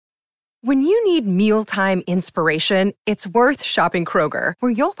When you need mealtime inspiration, it's worth shopping Kroger,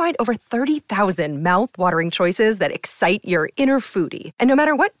 where you'll find over 30,000 mouth-watering choices that excite your inner foodie. And no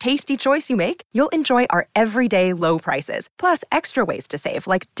matter what tasty choice you make, you'll enjoy our everyday low prices, plus extra ways to save,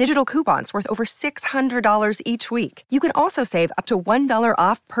 like digital coupons worth over $600 each week. You can also save up to $1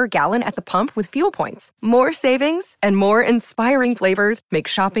 off per gallon at the pump with fuel points. More savings and more inspiring flavors make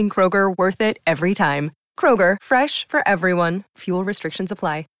shopping Kroger worth it every time. Kroger, fresh for everyone. Fuel restrictions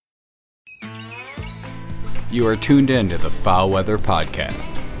apply. You are tuned in to the Foul Weather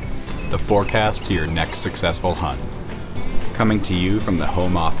Podcast, the forecast to your next successful hunt. Coming to you from the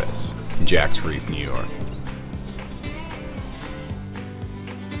home office, Jack's Reef, New York.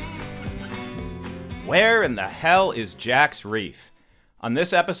 Where in the hell is Jack's Reef? On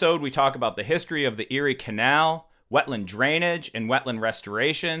this episode, we talk about the history of the Erie Canal, wetland drainage and wetland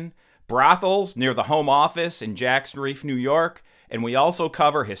restoration, brothels near the home office in Jack's Reef, New York, and we also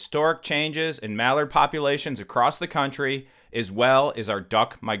cover historic changes in mallard populations across the country, as well as our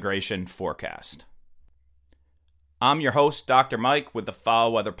duck migration forecast. I'm your host, Dr. Mike, with the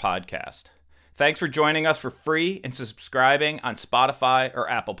Foul Weather Podcast. Thanks for joining us for free and subscribing on Spotify or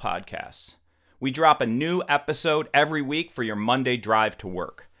Apple Podcasts. We drop a new episode every week for your Monday drive to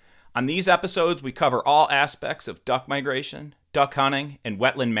work. On these episodes, we cover all aspects of duck migration, duck hunting, and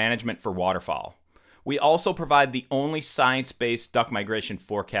wetland management for waterfowl. We also provide the only science-based duck migration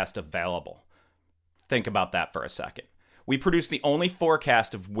forecast available. Think about that for a second. We produce the only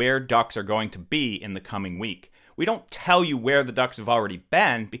forecast of where ducks are going to be in the coming week. We don't tell you where the ducks have already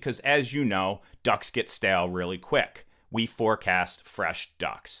been because, as you know, ducks get stale really quick. We forecast fresh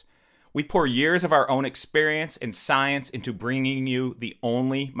ducks. We pour years of our own experience and science into bringing you the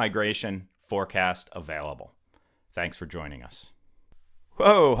only migration forecast available. Thanks for joining us.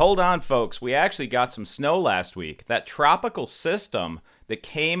 Whoa, hold on, folks. We actually got some snow last week. That tropical system that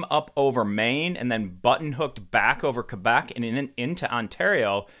came up over Maine and then button-hooked back over Quebec and into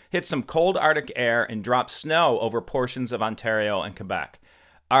Ontario hit some cold Arctic air and dropped snow over portions of Ontario and Quebec.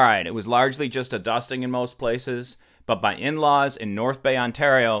 All right, it was largely just a dusting in most places, but my in-laws in North Bay,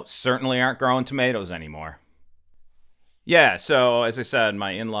 Ontario certainly aren't growing tomatoes anymore. Yeah, so as I said,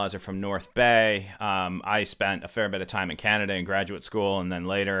 my in-laws are from North Bay. I spent a fair bit of time in Canada in graduate school and then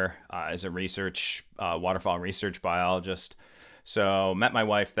later as a waterfowl research biologist. So met my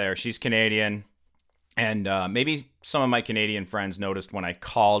wife there. She's Canadian. And maybe some of my Canadian friends noticed when I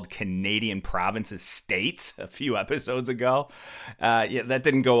called Canadian provinces states a few episodes ago. Yeah, that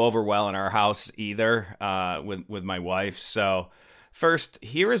didn't go over well in our house either with my wife. So first,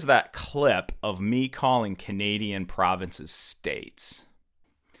 here is that clip of me calling Canadian provinces states.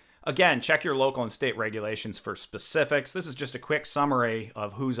 Again, check your local and state regulations for specifics. This is just a quick summary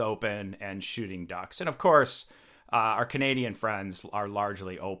of who's open and shooting ducks. And of course, our Canadian friends are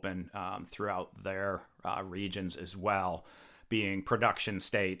largely open throughout their regions as well, being production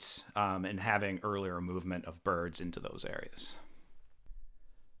states and having earlier movement of birds into those areas.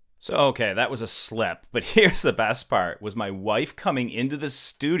 So, okay, that was a slip, but here's the best part, was my wife coming into the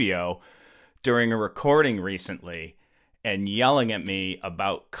studio during a recording recently and yelling at me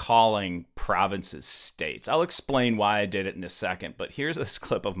about calling provinces states. I'll explain why I did it in a second, but here's this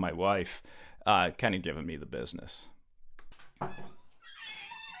clip of my wife kind of giving me the business.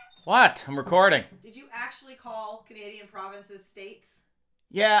 What? I'm recording. Did you actually call Canadian provinces states?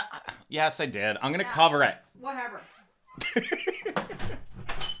 Yeah, yes, I did. I'm going to cover it. Whatever.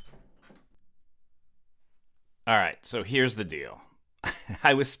 All right, so here's the deal.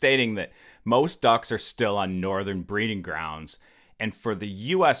 I was stating that most ducks are still on northern breeding grounds, and for the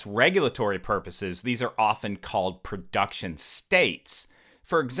U.S. regulatory purposes, these are often called production states.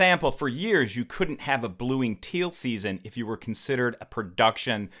 For example, for years, you couldn't have a blueing teal season if you were considered a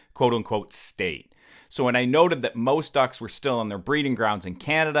production, quote-unquote, state. So when I noted that most ducks were still on their breeding grounds in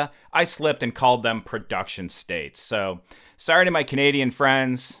Canada, I slipped and called them production states. So sorry to my Canadian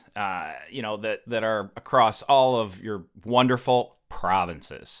friends, that are across all of your wonderful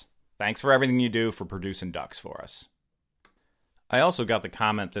provinces. Thanks for everything you do for producing ducks for us. I also got the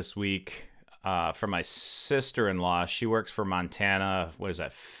comment this week from my sister-in-law. She works for Montana,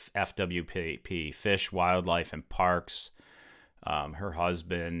 FWP, Fish, Wildlife, and Parks. Her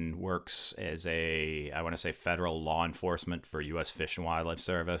husband works as federal law enforcement for U.S. Fish and Wildlife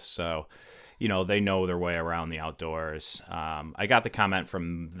Service. So, they know their way around the outdoors. I got the comment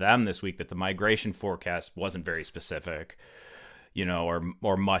from them this week that the migration forecast wasn't very specific,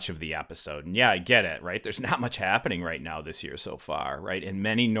 or much of the episode. And yeah, I get it, right? There's not much happening right now this year so far, right? In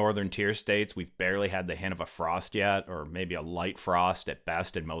many northern tier states, we've barely had the hint of a frost yet, or maybe a light frost at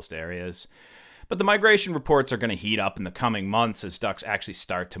best in most areas. But the migration reports are going to heat up in the coming months as ducks actually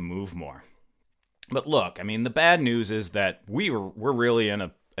start to move more. But look, I mean, the bad news is that we're really in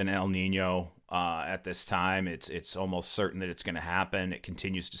an El Nino at this time. It's almost certain that it's going to happen. It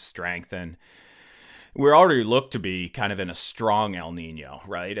continues to strengthen. We're already looked to be kind of in a strong El Nino,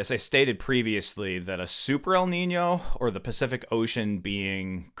 right? As I stated previously, that a super El Nino, or the Pacific Ocean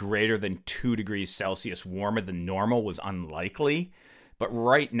being greater than 2 degrees Celsius warmer than normal, was unlikely. But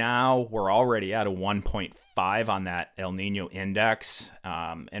right now, we're already at a 1.5 on that El Nino index,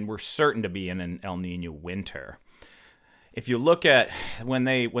 and we're certain to be in an El Nino winter. If you look at when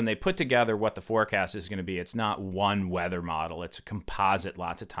they put together what the forecast is going to be, it's not one weather model. It's a composite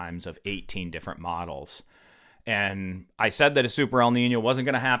lots of times of 18 different models. And I said that a super El Nino wasn't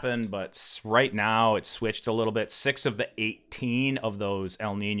going to happen, but right now it's switched a little bit. 6 of the 18 of those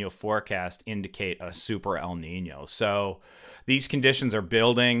El Nino forecasts indicate a super El Nino. So these conditions are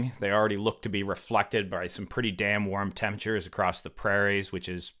building. They already look to be reflected by some pretty damn warm temperatures across the prairies, which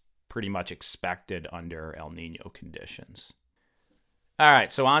is pretty much expected under El Nino conditions. All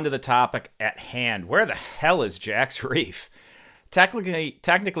right, so on to the topic at hand. Where the hell is Jack's Reef?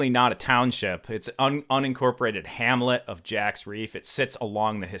 Technically not a township. It's an unincorporated hamlet of Jack's Reef. It sits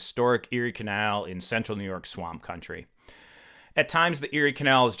along the historic Erie Canal in central New York swamp country. At times, the Erie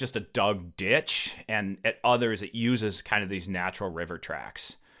Canal is just a dug ditch, and at others, it uses kind of these natural river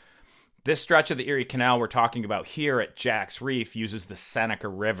tracks. This stretch of the Erie Canal we're talking about here at Jack's Reef uses the Seneca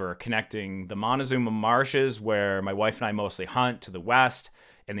River, connecting the Montezuma Marshes, where my wife and I mostly hunt, to the west,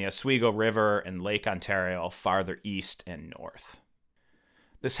 and the Oswego River and Lake Ontario farther east and north.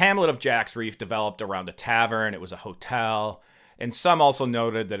 This hamlet of Jack's Reef developed around a tavern. It was a hotel, and some also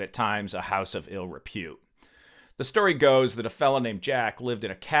noted that at times a house of ill repute. The story goes that a fellow named Jack lived in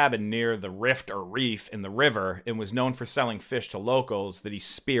a cabin near the rift or reef in the river and was known for selling fish to locals that he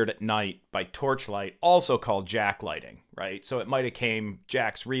speared at night by torchlight, also called jacklighting, right? So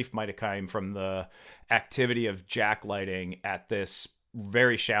Jack's Reef might have come from the activity of jacklighting at this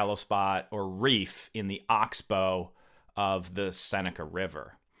very shallow spot or reef in the oxbow of the Seneca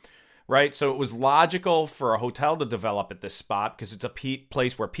River. Right, so it was logical for a hotel to develop at this spot because it's a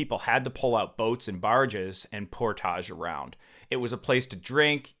place where people had to pull out boats and barges and portage around. It was a place to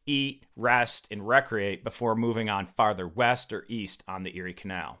drink, eat, rest, and recreate before moving on farther west or east on the Erie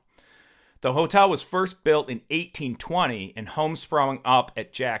Canal. The hotel was first built in 1820 and homes sprung up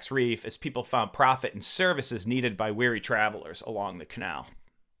at Jack's Reef as people found profit in services needed by weary travelers along the canal.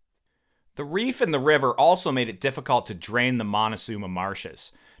 The reef and the river also made it difficult to drain the Montezuma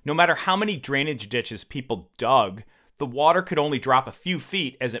Marshes. No matter how many drainage ditches people dug, the water could only drop a few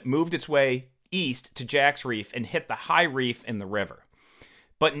feet as it moved its way east to Jack's Reef and hit the high reef in the river.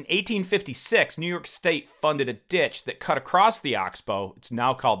 But in 1856, New York State funded a ditch that cut across the oxbow. It's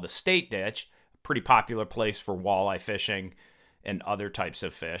now called the State Ditch, a pretty popular place for walleye fishing and other types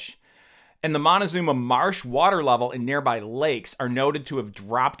of fish. And the Montezuma Marsh water level in nearby lakes are noted to have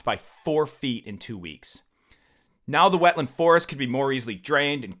dropped by 4 feet in 2 weeks. Now the wetland forest could be more easily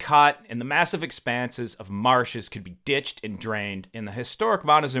drained and cut, and the massive expanses of marshes could be ditched and drained, and the historic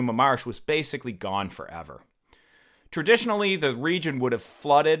Montezuma Marsh was basically gone forever. Traditionally, the region would have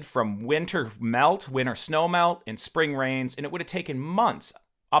flooded from winter snow melt, and spring rains, and it would have taken months,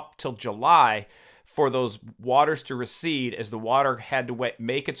 up till July, for those waters to recede as the water had to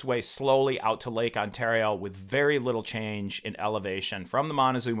make its way slowly out to Lake Ontario with very little change in elevation from the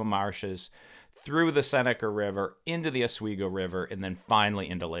Montezuma Marshes through the Seneca River, into the Oswego River, and then finally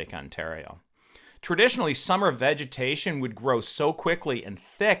into Lake Ontario. Traditionally, summer vegetation would grow so quickly and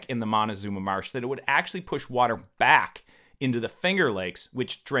thick in the Montezuma Marsh that it would actually push water back into the Finger Lakes,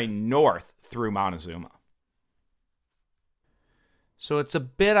 which drain north through Montezuma. So it's a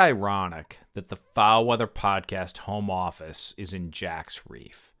bit ironic that the Foul Weather Podcast home office is in Jack's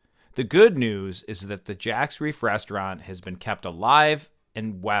Reef. The good news is that the Jack's Reef restaurant has been kept alive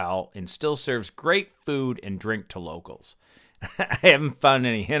and well and still serves great food and drink to locals. I haven't found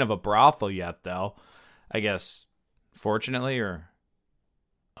any hint of a brothel yet, though. I guess, fortunately or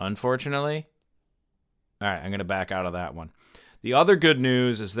unfortunately? All right, I'm going to back out of that one. The other good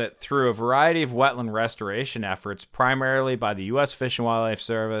news is that through a variety of wetland restoration efforts, primarily by the U.S. Fish and Wildlife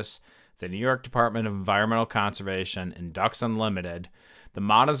Service, the New York Department of Environmental Conservation, and Ducks Unlimited, the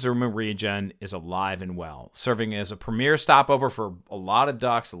Montezuma region is alive and well, serving as a premier stopover for a lot of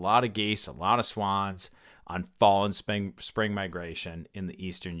ducks, a lot of geese, a lot of swans on fall and spring migration in the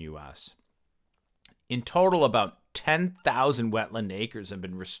eastern U.S. In total, about 10,000 wetland acres have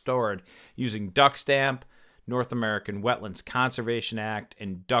been restored using Duck Stamp, North American Wetlands Conservation Act,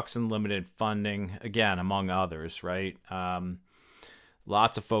 and Ducks Unlimited funding, again, among others, right?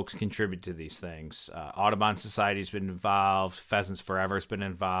 Lots of folks contribute to these things. Audubon Society's been involved. Pheasants Forever's been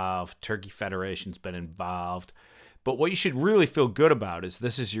involved. Turkey Federation's been involved. But what you should really feel good about is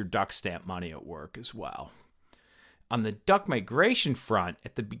this is your duck stamp money at work as well. On the duck migration front,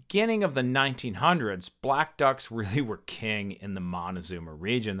 at the beginning of the 1900s, black ducks really were king in the Montezuma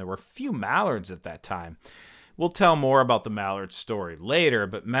region. There were few mallards at that time. We'll tell more about the mallard story later,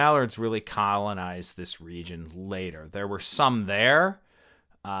 but mallards really colonized this region later. There were some there,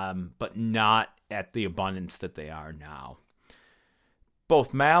 but not at the abundance that they are now.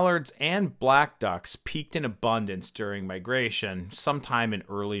 Both mallards and black ducks peaked in abundance during migration sometime in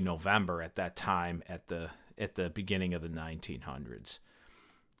early November at that time at the beginning of the 1900s.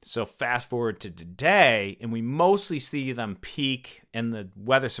 So fast forward to today, and we mostly see them peak, and the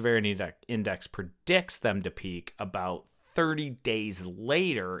Weather Severity Index predicts them to peak about 30 days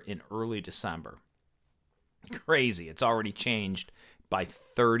later in early December. Crazy. It's already changed by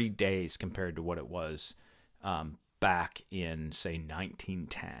 30 days compared to what it was back in, say,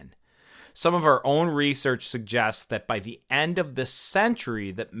 1910. Some of our own research suggests that by the end of this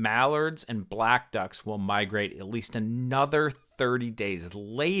century that mallards and black ducks will migrate at least another 30 days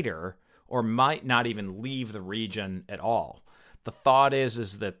later, or might not even leave the region at all. The thought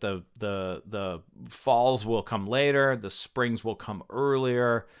is that the falls will come later, the springs will come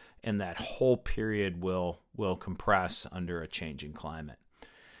earlier, and that whole period will compress under a changing climate.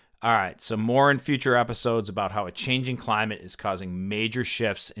 All right, so more in future episodes about how a changing climate is causing major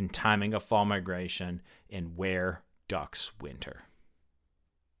shifts in timing of fall migration and where ducks winter.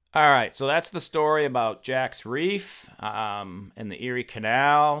 All right, so that's the story about Jack's Reef and the Erie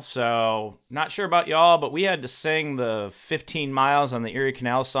Canal. So not sure about y'all, but we had to sing the 15 miles on the Erie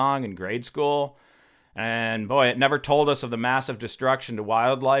Canal song in grade school. And boy, it never told us of the massive destruction to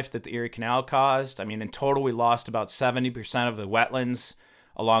wildlife that the Erie Canal caused. I mean, in total, we lost about 70% of the wetlands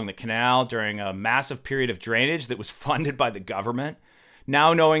along the canal during a massive period of drainage that was funded by the government.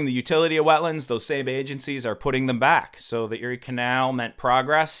 Now knowing the utility of wetlands, those same agencies are putting them back. So the Erie Canal meant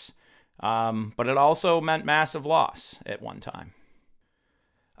progress, but it also meant massive loss at one time.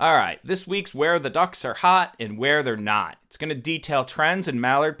 All right, this week's Where the Ducks Are Hot and Where They're Not. It's going to detail trends in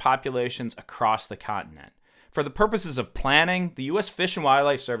mallard populations across the continent. For the purposes of planning, the U.S. Fish and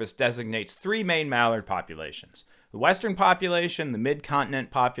Wildlife Service designates three main mallard populations: the western population, the mid-continent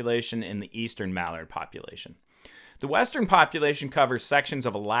population, and the eastern mallard population. The western population covers sections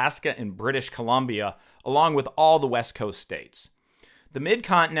of Alaska and British Columbia, along with all the West Coast states. The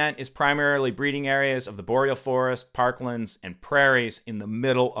mid-continent is primarily breeding areas of the boreal forest, parklands, and prairies in the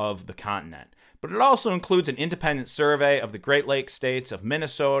middle of the continent. But it also includes an independent survey of the Great Lakes states of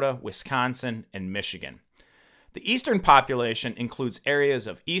Minnesota, Wisconsin, and Michigan. The eastern population includes areas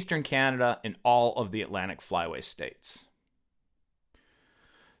of eastern Canada and all of the Atlantic Flyway states.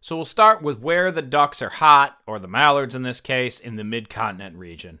 So we'll start with where the ducks are hot, or the mallards in this case, in the mid-continent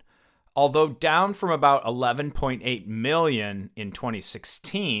region. Although down from about 11.8 million in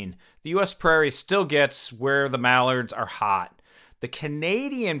 2016, the U.S. prairie still gets where the mallards are hot. The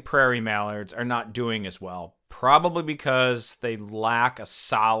Canadian prairie mallards are not doing as well, probably because they lack a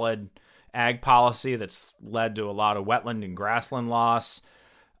solid ag policy that's led to a lot of wetland and grassland loss.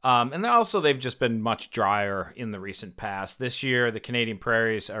 And also, they've just been much drier in the recent past. This year, the Canadian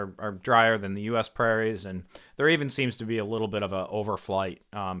prairies are drier than the U.S. prairies, and there even seems to be a little bit of an overflight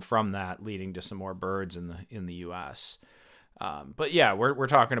from that, leading to some more birds in the U.S. But yeah, we're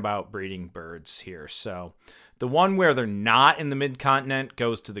talking about breeding birds here. So the one where they're not in the mid-continent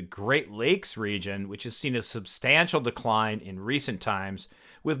goes to the Great Lakes region, which has seen a substantial decline in recent times,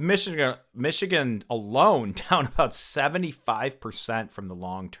 with Michigan alone down about 75% from the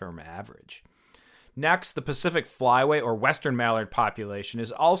long-term average. Next, the Pacific Flyway or western mallard population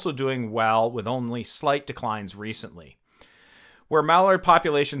is also doing well, with only slight declines recently. Where mallard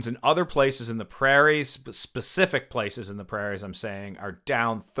populations in other places in the prairies, specific places in the prairies I'm saying, are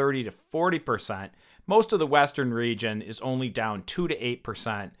down 30 to 40%, most of the western region is only down 2 to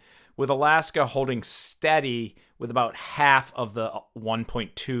 8%, with Alaska holding steady with about half of the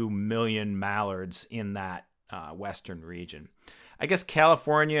 1.2 million mallards in that western region. I guess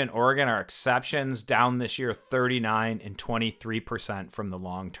California and Oregon are exceptions, down this year 39 and 23% from the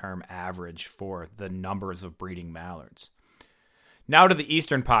long-term average for the numbers of breeding mallards. Now to the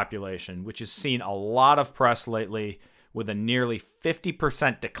eastern population, which has seen a lot of press lately with a nearly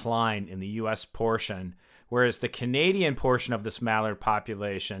 50% decline in the U.S. portion, whereas the Canadian portion of this mallard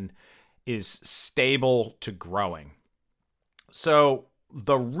population is stable to growing. So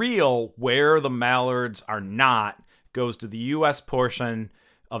the real where the mallards are not goes to the U.S. portion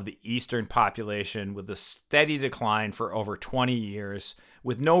of the eastern population with a steady decline for over 20 years,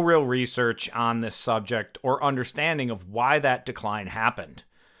 with no real research on this subject or understanding of why that decline happened.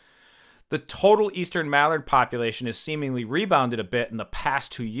 The total eastern mallard population has seemingly rebounded a bit in the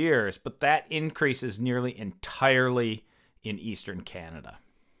past 2 years, but that increase is nearly entirely in eastern Canada.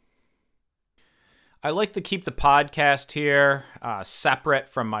 I like to keep the podcast here separate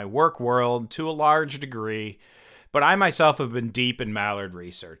from my work world to a large degree, but I myself have been deep in mallard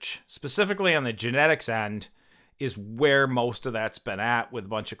research. Specifically on the genetics end is where most of that's been at, with a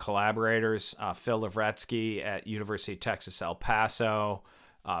bunch of collaborators, Phil Lavretsky at University of Texas, El Paso,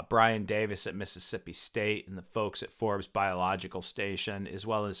 Brian Davis at Mississippi State, and the folks at Forbes Biological Station, as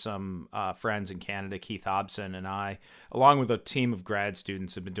well as some friends in Canada, Keith Hobson and I, along with a team of grad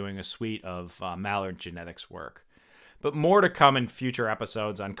students, have been doing a suite of mallard genetics work. But more to come in future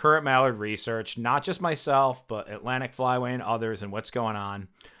episodes on current mallard research, not just myself, but Atlantic Flyway and others, and what's going on,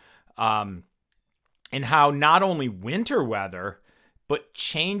 and how not only winter weather, but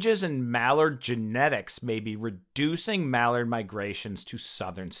changes in mallard genetics may be reducing mallard migrations to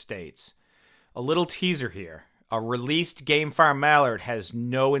southern states. A little teaser here. A released game farm mallard has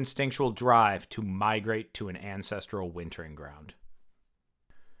no instinctual drive to migrate to an ancestral wintering ground.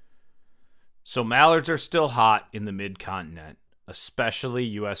 So mallards are still hot in the mid-continent, especially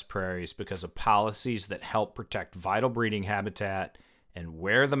U.S. prairies, because of policies that help protect vital breeding habitat, and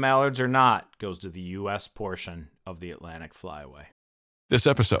where the mallards are not goes to the U.S. portion of the Atlantic Flyway. This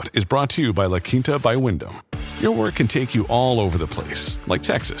episode is brought to you by La Quinta by Wyndham. Your work can take you all over the place, like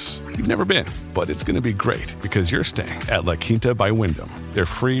Texas. You've never been, but it's going to be great because you're staying at La Quinta by Wyndham. Their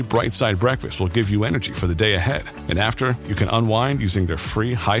free Bright Side breakfast will give you energy for the day ahead. And after, you can unwind using their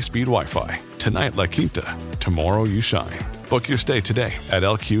free high-speed Wi-Fi. Tonight, La Quinta. Tomorrow, you shine. Book your stay today at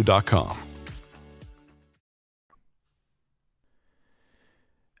lq.com.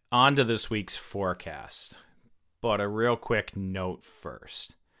 On to this week's forecast. But a real quick note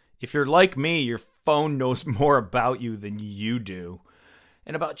first. If you're like me, your phone knows more about you than you do.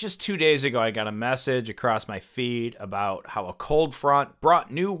 And about just 2 days ago, I got a message across my feed about how a cold front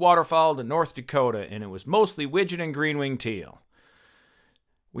brought new waterfowl to North Dakota, and it was mostly widgeon and green-winged teal.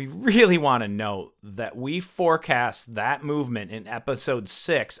 We really want to note that we forecast that movement in episode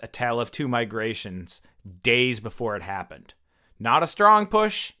 6, A Tale of Two Migrations, days before it happened. Not a strong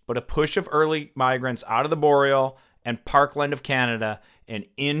push, but a push of early migrants out of the boreal and parkland of Canada and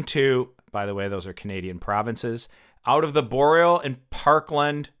into, by the way, those are Canadian provinces, out of the boreal and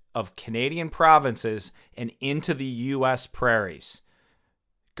parkland of Canadian provinces and into the U.S. prairies.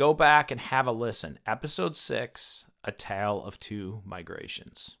 Go back and have a listen. Episode 6, A Tale of Two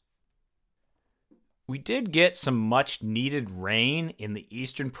Migrations. We did get some much needed rain in the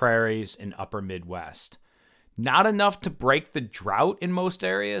eastern prairies and upper Midwest. Not enough to break the drought in most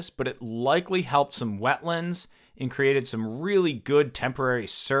areas, but it likely helped some wetlands and created some really good temporary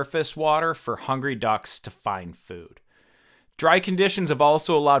surface water for hungry ducks to find food. Dry conditions have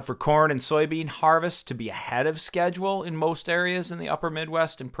also allowed for corn and soybean harvests to be ahead of schedule in most areas in the upper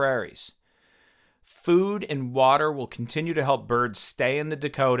Midwest and prairies. Food and water will continue to help birds stay in the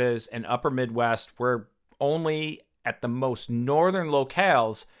Dakotas and upper Midwest, where only at the most northern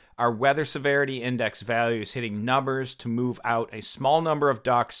locales are weather severity index values hitting numbers to move out a small number of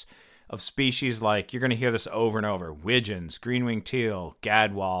ducks of species like, you're going to hear this over and over, widgeons, green-winged teal,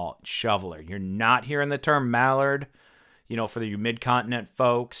 gadwall, shoveler. You're not hearing the term mallard, for you mid-continent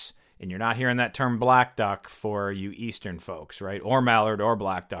folks, and you're not hearing that term black duck for you eastern folks, right? Or mallard or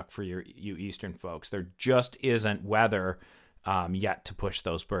black duck for you eastern folks. There just isn't weather yet to push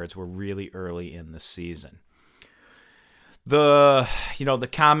those birds. We're really early in the season. The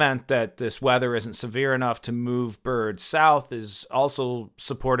comment that this weather isn't severe enough to move birds south is also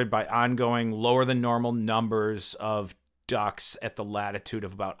supported by ongoing lower than normal numbers of ducks at the latitude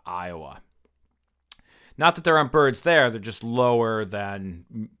of about Iowa. Not that there aren't birds there, they're just lower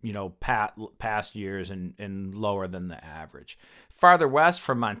than, past years and lower than the average. Farther west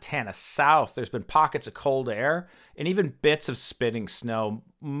from Montana south, there's been pockets of cold air and even bits of spitting snow,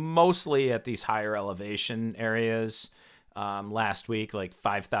 mostly at these higher elevation areas. Last week, like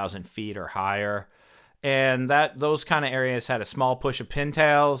 5,000 feet or higher. And those kind of areas had a small push of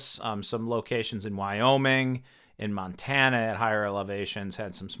pintails. Some locations in Wyoming, in Montana at higher elevations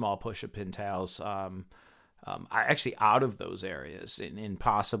had some small push of pintails. Actually out of those areas and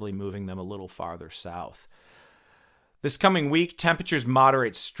possibly moving them a little farther south. This coming week, temperatures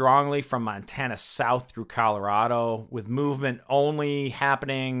moderate strongly from Montana south through Colorado, with movement only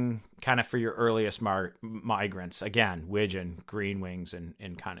happening kind of for your earliest migrants. Again, widgeon, green wings,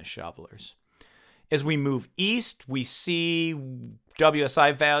 and kind of shovelers. As we move east, we see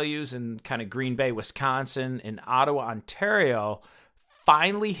WSI values in kind of Green Bay, Wisconsin, and Ottawa, Ontario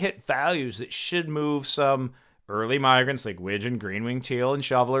finally hit values that should move some early migrants like widgeon, green-winged teal, and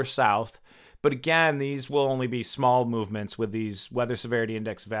shoveler south. But again, these will only be small movements with these weather severity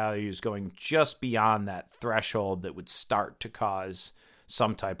index values going just beyond that threshold that would start to cause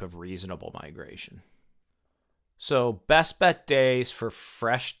some type of reasonable migration. So best bet days for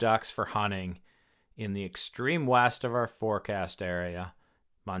fresh ducks for hunting in the extreme west of our forecast area,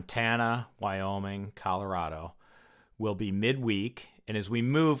 Montana, Wyoming, Colorado, will be midweek. And as we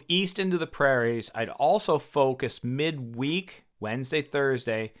move east into the prairies, I'd also focus midweek, Wednesday,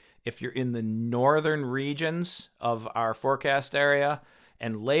 Thursday, if you're in the northern regions of our forecast area,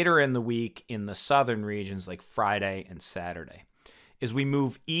 and later in the week in the southern regions like Friday and Saturday. As we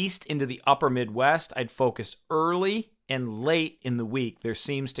move east into the upper Midwest, I'd focus early and late in the week. There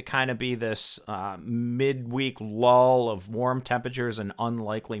seems to kind of be this midweek lull of warm temperatures and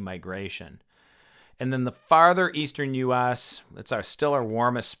unlikely migration. And then the farther eastern U.S., it's still our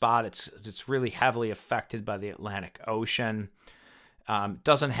warmest spot. It's really heavily affected by the Atlantic Ocean.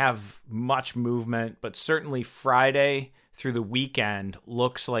 Doesn't have much movement, but certainly Friday through the weekend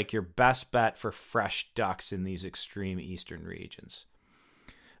looks like your best bet for fresh ducks in these extreme eastern regions.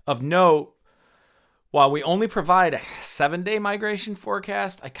 Of note, while we only provide a 7-day migration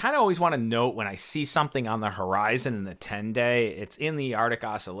forecast, I kind of always want to note when I see something on the horizon in the 10-day, it's in the Arctic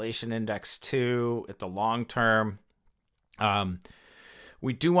Oscillation Index too, at the long term.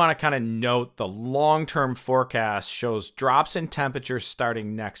 We do want to kind of note the long-term forecast shows drops in temperatures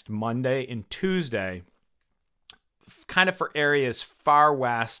starting next Monday and Tuesday, kind of for areas far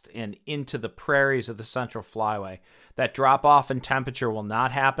west and into the prairies of the Central Flyway. That drop-off in temperature will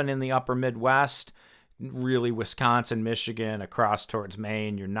not happen in the upper Midwest. Really, Wisconsin, Michigan, across towards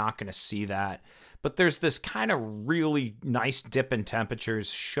Maine, you're not going to see that. But there's this kind of really nice dip in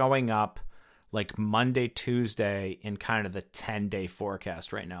temperatures showing up like Monday, Tuesday in kind of the 10-day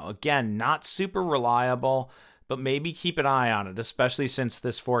forecast right now. Again, not super reliable, but maybe keep an eye on it, especially since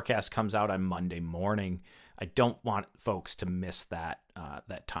this forecast comes out on Monday morning. I don't want folks to miss that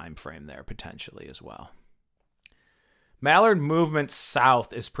time frame there potentially as well. Mallard movements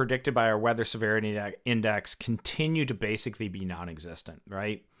south, is predicted by our weather severity index, continue to basically be non-existent,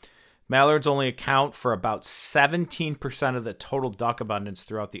 right? Mallards only account for about 17% of the total duck abundance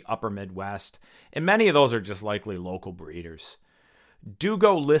throughout the upper Midwest, and many of those are just likely local breeders. Do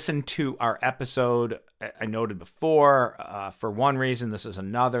go listen to our episode I noted before. For one reason, this is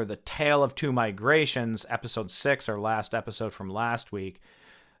another. The Tale of Two Migrations, episode 6, our last episode from last week,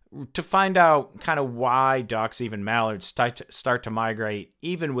 to find out kind of why ducks, even mallards, start to migrate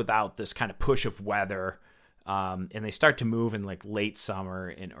even without this kind of push of weather. And they start to move in like late summer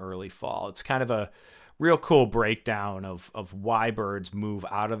and early fall. It's kind of a real cool breakdown of why birds move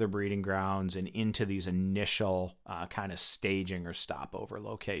out of their breeding grounds and into these initial kind of staging or stopover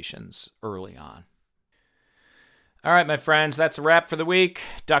locations early on. All right, my friends, that's a wrap for the week.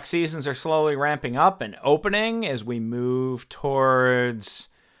 Duck seasons are slowly ramping up and opening as we move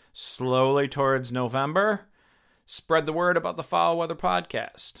slowly towards November. Spread the word about the Foul Weather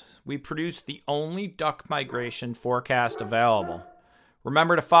Podcast. We produce the only duck migration forecast available.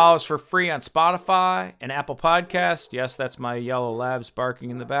 Remember to follow us for free on Spotify and Apple Podcasts. Yes, that's my yellow labs barking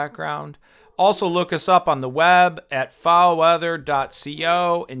in the background. Also look us up on the web at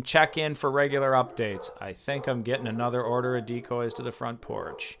foulweather.co and check in for regular updates. I think I'm getting another order of decoys to the front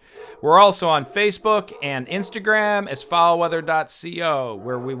porch. We're also on Facebook and Instagram as foulweather.co,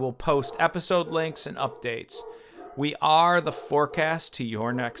 where we will post episode links and updates. We are the forecast to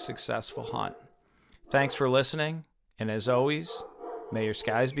your next successful hunt. Thanks for listening, and as always, may your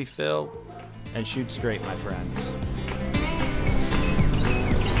skies be filled and shoot straight, my friends.